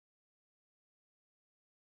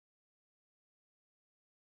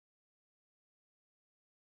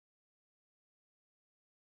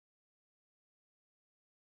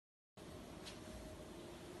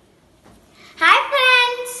Hi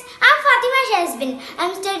friends, I'm Fatima Shazmin.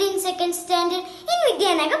 I'm studying second standard in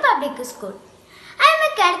Vidhyanagar Public School. I'm a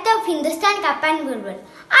cadet of Hindustan Cup and Bulbul.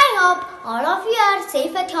 I hope all of you are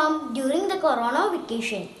safe at home during the Corona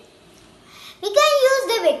vacation. We can use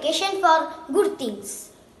the vacation for good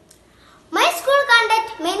things. My school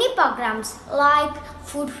conducts many programs like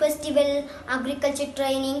food festival, agriculture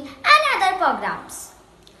training and other programs.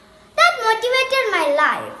 That motivated my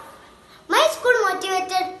life. My school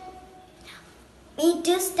motivated me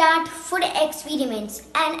to start food experiments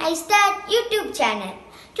and I start YouTube channel.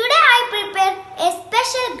 Today I prepare a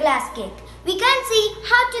special glass cake. We can see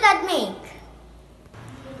how to that make.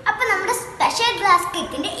 അപ്പോൾ നമ്മുടെ special glass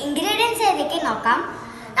കേക്കിന്റെ ingredients ഏതൊക്കെ നോക്കാം.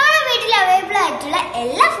 നമ്മുടെ വീട്ടിൽ available ആയിട്ടുള്ള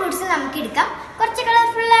എല്ലാ ഫ്രൂട്ട്സും നമുക്ക് എടുക്കാം. കുറച്ച്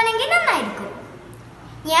കളർഫുൾ ആണെങ്കിൽ നന്നായിരിക്കും.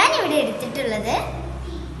 ഞാൻ ഇവിടെ എടുത്തിട്ടുള്ളത്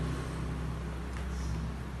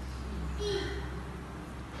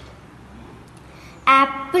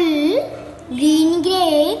apple, green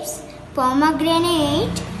grapes,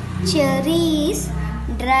 pomegranate, cherries,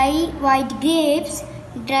 dry white grapes,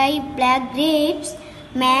 dry black grapes,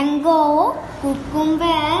 mango,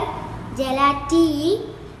 cucumber, gelatin,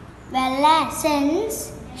 vanilla essence,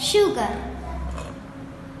 sugar.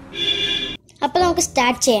 അപ്പോൾ നമുക്ക്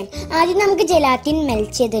സ്റ്റാർട്ട് ചെയ്യാം. ആദ്യം നമുക്ക് ജെലാറ്റിൻ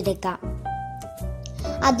മെൽറ്റ് ചെയ്തെടുക്കാം.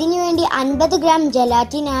 അതിനുവേണ്ടി 50 ഗ്രാം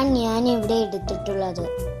ജെലാറ്റിനാണ് ഞാൻ ഇവിടെ എടുത്തിട്ടുള്ളത്.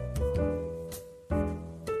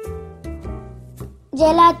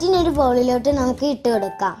 ജെലാറ്റിൻ ഒരു ബൗളിലോട്ട് നമുക്ക് ഇട്ട്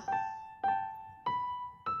കൊടുക്കാം.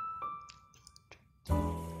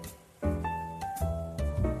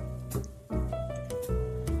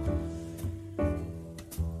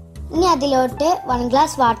 ഇനി അതിലോട്ട് 1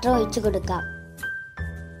 ഗ്ലാസ് വാട്ടർ ഒഴിച്ചു കൊടുക്കാം.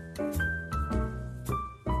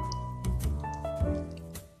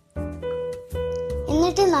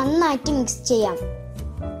 എന്നിട്ട് നന്നായിട്ട് മിക്സ് ചെയ്യാം.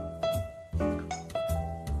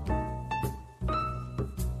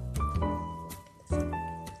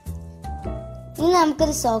 ഇനി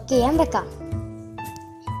നമുക്കിത് സോക്ക് ചെയ്യാൻ വെക്കാം.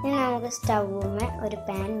 ഇനി നമുക്ക് സ്റ്റൗവിൽ ഒരു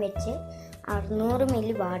പാൻ വെച്ച് 600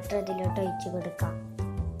 മില്ലി വാട്ടർ അതിലോട്ട് ഒഴിച്ചു കൊടുക്കാം.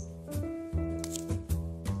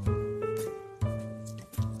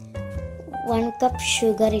 വൺ കപ്പ്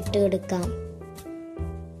ഷുഗർ ഇട്ട് കൊടുക്കാം.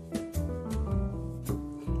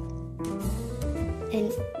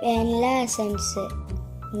 വാനില എസൻസ്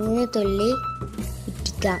 3 തുള്ളി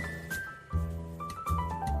ഇട്ടിക്കാം.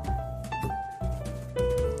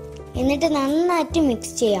 എന്നിട്ട് നന്നായിട്ട്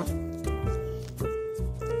മിക്സ് ചെയ്യാം.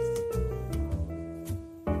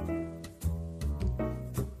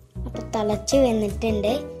 അപ്പൊ തിളച്ച്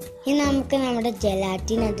വന്നിട്ടുണ്ട്. ഇനി നമുക്ക് നമ്മുടെ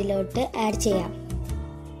ജെലാറ്റിൻ അതിലോട്ട് ആഡ് ചെയ്യാം.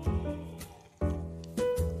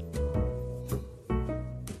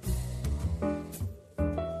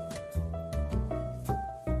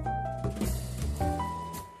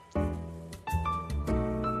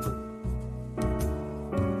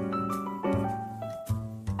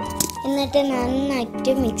 എന്നിട്ട്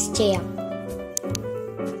നന്നായിട്ട് മിക്സ് ചെയ്യാം.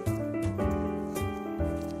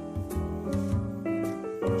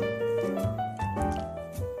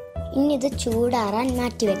 ഇനി ഇത് ചൂടാറാൻ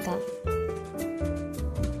മാറ്റി വെക്കാം.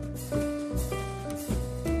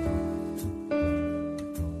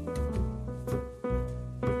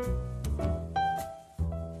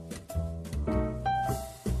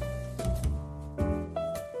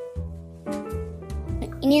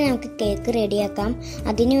 ഇനി നമുക്ക് കേക്ക് റെഡിയാക്കാം.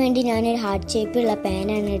 അതിനുവേണ്ടി ഞാനൊരു ഹാർട്ട് ഷേപ്പുള്ള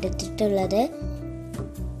പാനാണ് എടുത്തിട്ടുള്ളത്.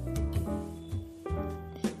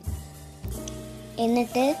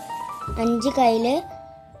 എന്നിട്ട് 5 കയ്യിൽ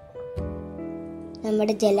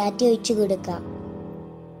നമ്മുടെ ജെലാറ്റി ഒഴിച്ചു കൊടുക്കാം.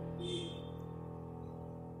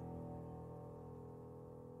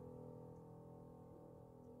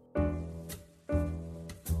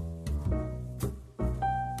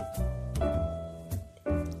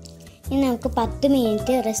 ഇനി നമുക്ക് 10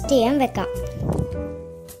 മിനിറ്റ് റെസ്റ്റ് ചെയ്യാൻ വെക്കാം.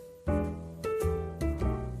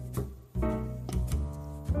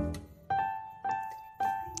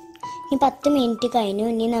 ഇനി 10 മിനിറ്റ് കഴിഞ്ഞു.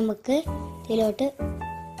 ഇനി നമുക്ക് ഇതിലോട്ട്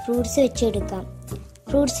ഫ്രൂട്ട്സ് വെച്ചെടുക്കാം.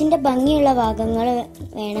 ഫ്രൂട്ട്സിന്റെ ഭംഗിയുള്ള ഭാഗങ്ങൾ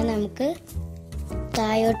വേണം നമുക്ക്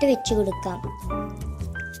താഴോട്ട് വെച്ചു കൊടുക്കാം.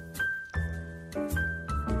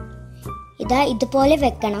 ഇതുപോലെ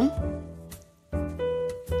വെക്കണം.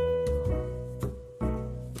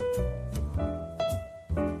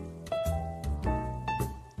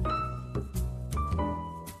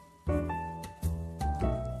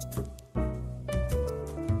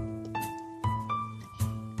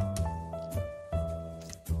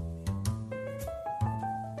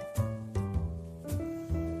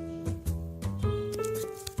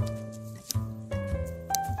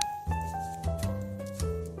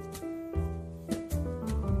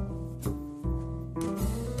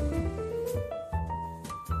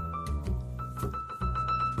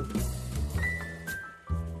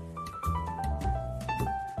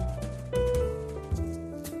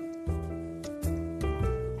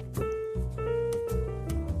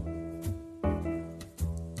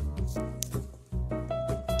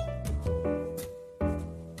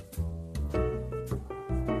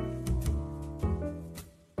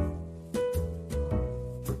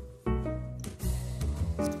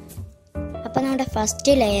 നമ്മുടെ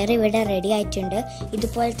ഫസ്റ്റ് ലെയർ ഇവിടെ റെഡി ആയിട്ടുണ്ട്.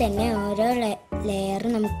 ഇതുപോലെ തന്നെ ഓരോ ലെയർ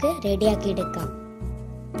നമുക്ക് റെഡിയാക്കി എടുക്കാം.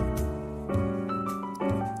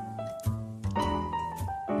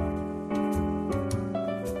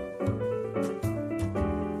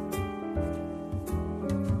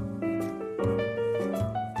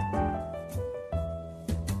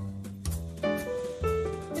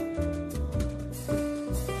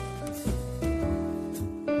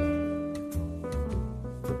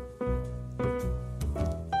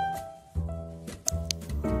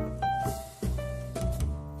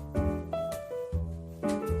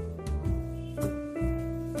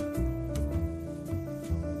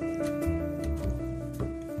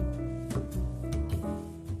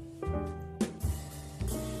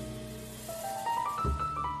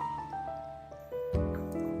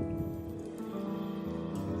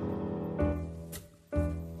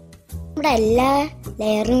 നമ്മുടെ എല്ലാ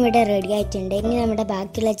ലെയറും ഇവിടെ റെഡി ആയിട്ടുണ്ട്. ഇനി നമ്മുടെ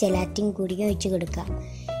ബാക്കിയുള്ള ജെലാറ്റിൻ കൂടി ഒഴിച്ചു കൊടുക്കാം.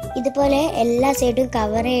 ഇതുപോലെ എല്ലാ സൈഡും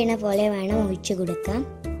കവർ ചെയ്യണ പോലെ വേണം ഒഴിച്ചു കൊടുക്കാം.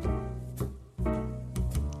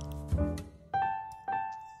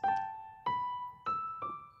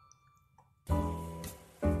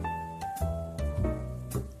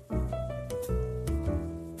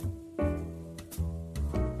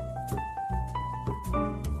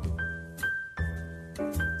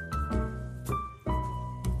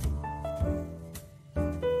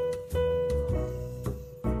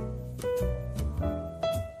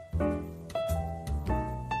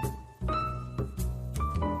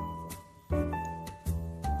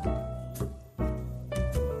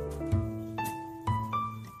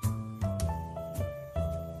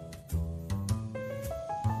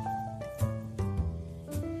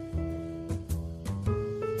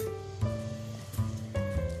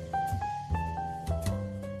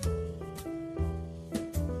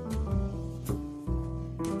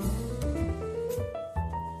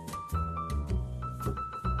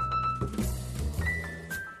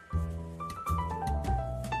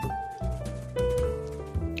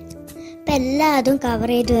 എല്ലാതും കവർ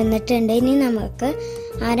ചെയ്ത് വന്നിട്ടുണ്ട്. ഇനി നമുക്ക്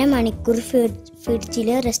അരമണിക്കൂർ ഫ്രിഡ്ജിൽ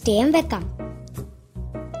റെസ്റ്റ് ചെയ്യാൻ വെക്കാം.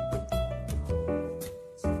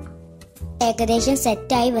 ഏകദേശം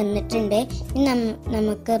സെറ്റായി വന്നിട്ടുണ്ട്. ഇനി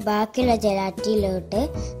നമുക്ക് ബാക്കിയുള്ള ജെലാറ്റിയിലോട്ട്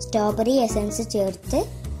സ്ട്രോബെറി എസൻസ് ചേർത്ത്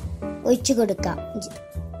ഒഴിച്ചു കൊടുക്കാം.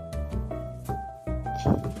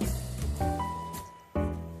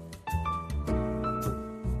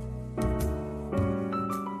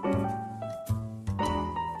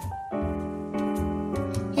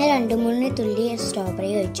 ഞാൻ 2-3 തുള്ളി സ്ട്രോബെറി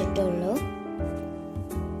ഒഴിച്ചിട്ടുള്ളൂ.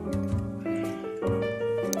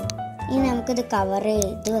 ഇനി നമുക്കിത് കവർ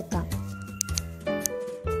ചെയ്ത് വെക്കാം.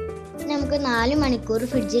 നമുക്ക് 4 മണിക്കൂർ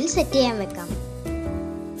ഫ്രിഡ്ജിൽ സെറ്റ് ചെയ്യാൻ വെക്കാം.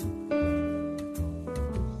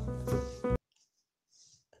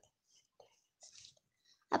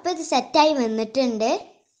 അപ്പൊ ഇത് സെറ്റായി വന്നിട്ടുണ്ട്.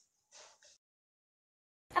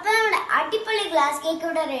 അപ്പൊ നമ്മുടെ അടിപൊളി ഗ്ലാസ് കേക്ക്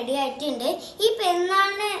ഇവിടെ റെഡി ആയിട്ടുണ്ട്. ഈ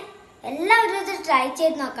പെരുന്നാളിന് എല്ലാവരും ഇത് ട്രൈ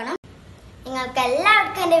ചെയ്ത് നോക്കണം. നിങ്ങൾക്ക്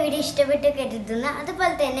എല്ലാവർക്കും എൻ്റെ വീഡിയോ ഇഷ്ടപ്പെട്ട് കരുതുന്നു.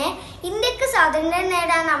 അതുപോലെ തന്നെ ഇന്ത്യക്ക് സ്വാതന്ത്ര്യം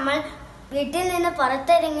നേടാൻ നമ്മൾ വീട്ടിൽ നിന്ന്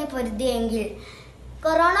പുറത്തിറങ്ങി പൊരുതിയെങ്കിൽ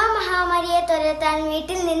കൊറോണ മഹാമാരിയെ തുരത്താൻ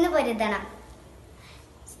വീട്ടിൽ നിന്ന് പൊരുതണം.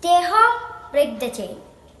 Stay home, break the chain.